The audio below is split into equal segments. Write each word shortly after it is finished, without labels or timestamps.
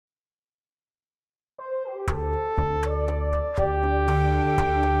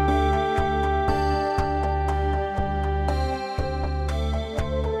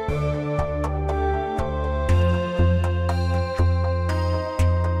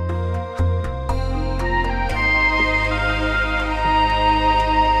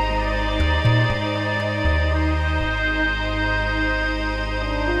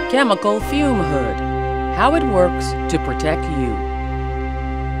chemical fume hood. How it works to protect you.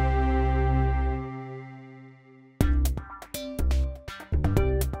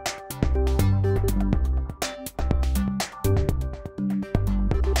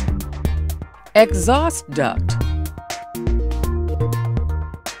 Exhaust duct.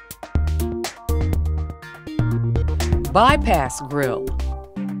 Bypass grill.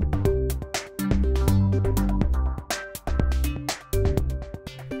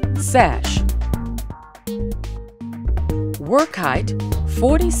 Sash. Work height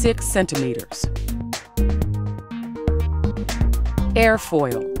 46 centimeters.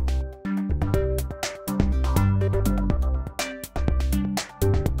 Airfoil.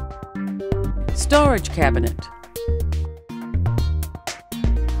 Storage cabinet.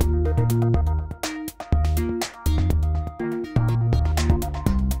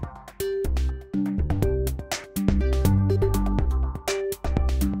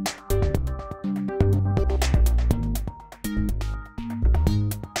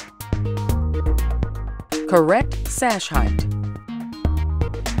 Correct sash height.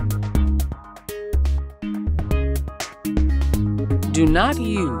 Do not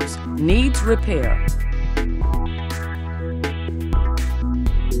use. Needs repair.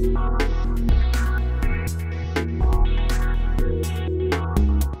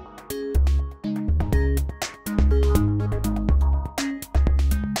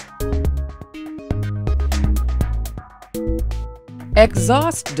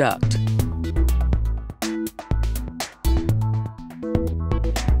 Exhaust duct.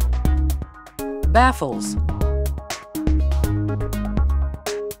 Baffles.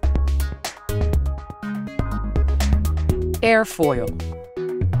 Airfoil.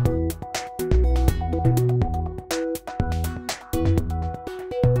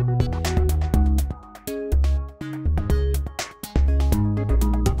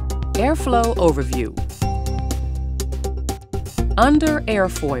 Airflow overview. Under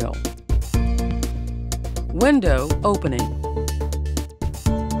airfoil. Window opening.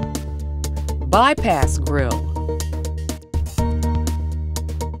 Bypass grill.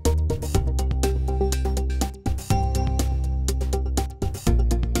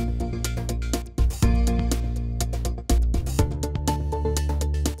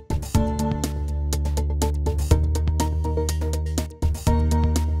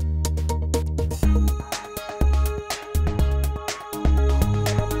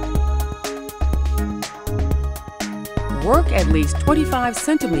 Work at least 25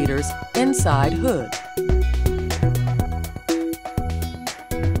 centimeters inside hood.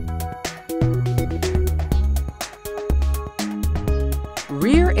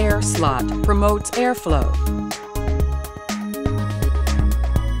 Rear air slot promotes airflow.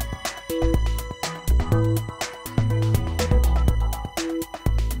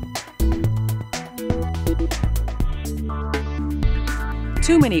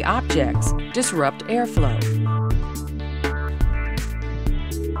 Too many objects disrupt airflow.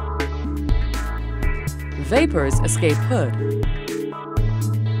 Vapors escape hood.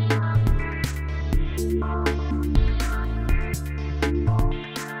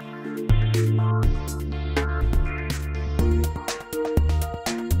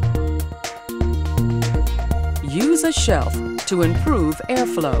 Use a shelf to improve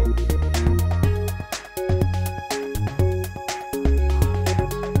airflow.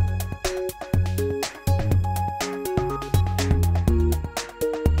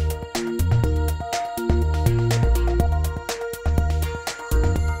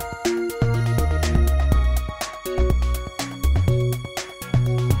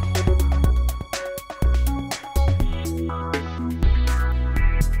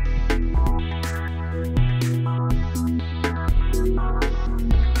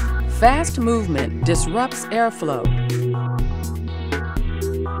 Fast movement disrupts airflow.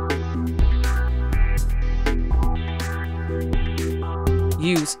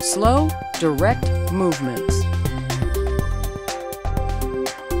 Use slow, direct movements.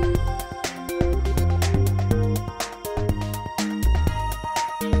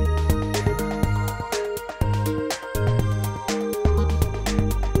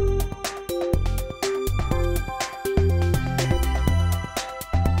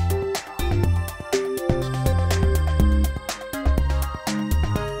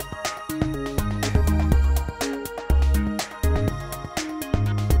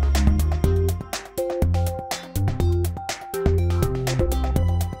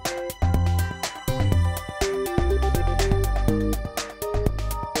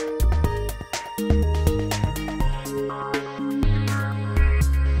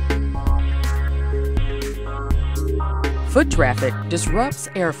 Foot traffic disrupts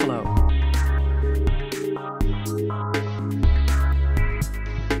airflow.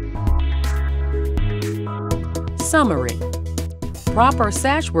 Summary. Proper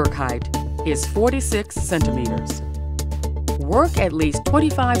sash work height is 46 centimeters. Work at least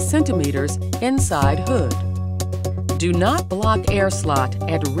 25 centimeters inside hood. Do not block air slot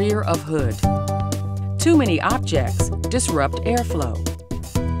at rear of hood. Too many objects disrupt airflow.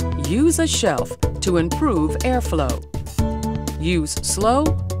 Use a shelf to improve airflow. Use slow,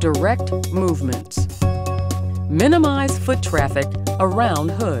 direct movements. Minimize foot traffic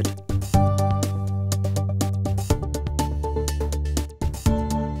around hood.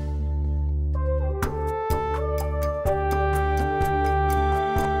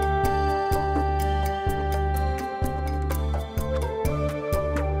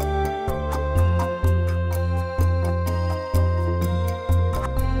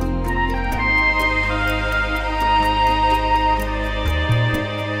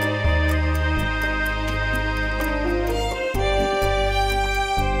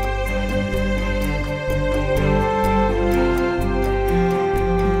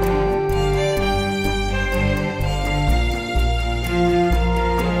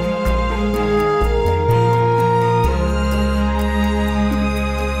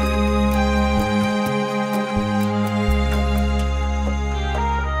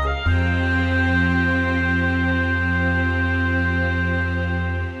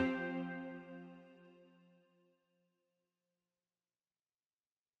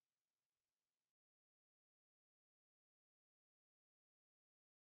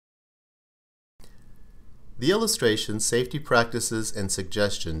 The illustrations, safety practices, and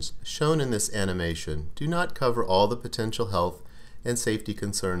suggestions shown in this animation do not cover all the potential health and safety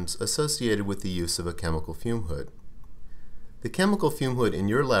concerns associated with the use of a chemical fume hood. The chemical fume hood in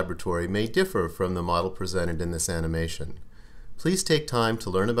your laboratory may differ from the model presented in this animation. Please take time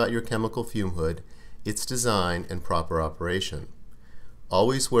to learn about your chemical fume hood, its design, and proper operation.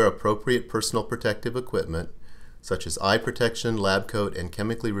 Always wear appropriate personal protective equipment, such as eye protection, lab coat, and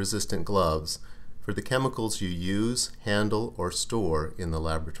chemically resistant gloves, for the chemicals you use, handle, or store in the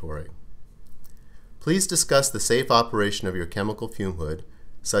laboratory. Please discuss the safe operation of your chemical fume hood,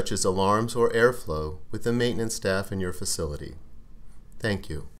 such as alarms or airflow, with the maintenance staff in your facility. Thank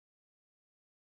you.